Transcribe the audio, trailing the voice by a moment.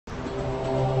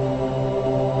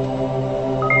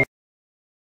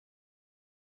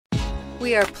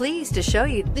We are pleased to show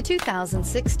you the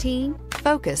 2016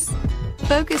 Focus.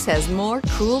 Focus has more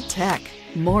cool tech,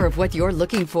 more of what you're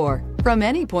looking for, from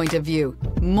any point of view,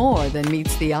 more than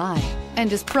meets the eye,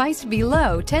 and is priced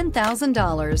below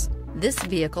 $10,000. This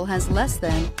vehicle has less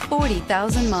than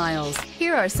 40,000 miles.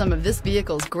 Here are some of this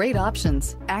vehicle's great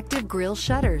options: active grille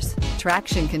shutters,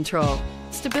 traction control,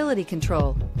 stability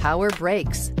control, power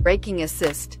brakes, braking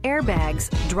assist, airbags,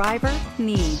 driver,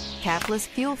 knee, capless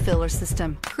fuel filler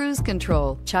system, cruise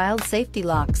control, child safety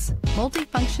locks,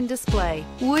 multifunction display.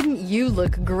 Wouldn't you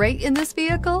look great in this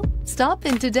vehicle? Stop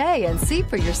in today and see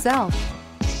for yourself.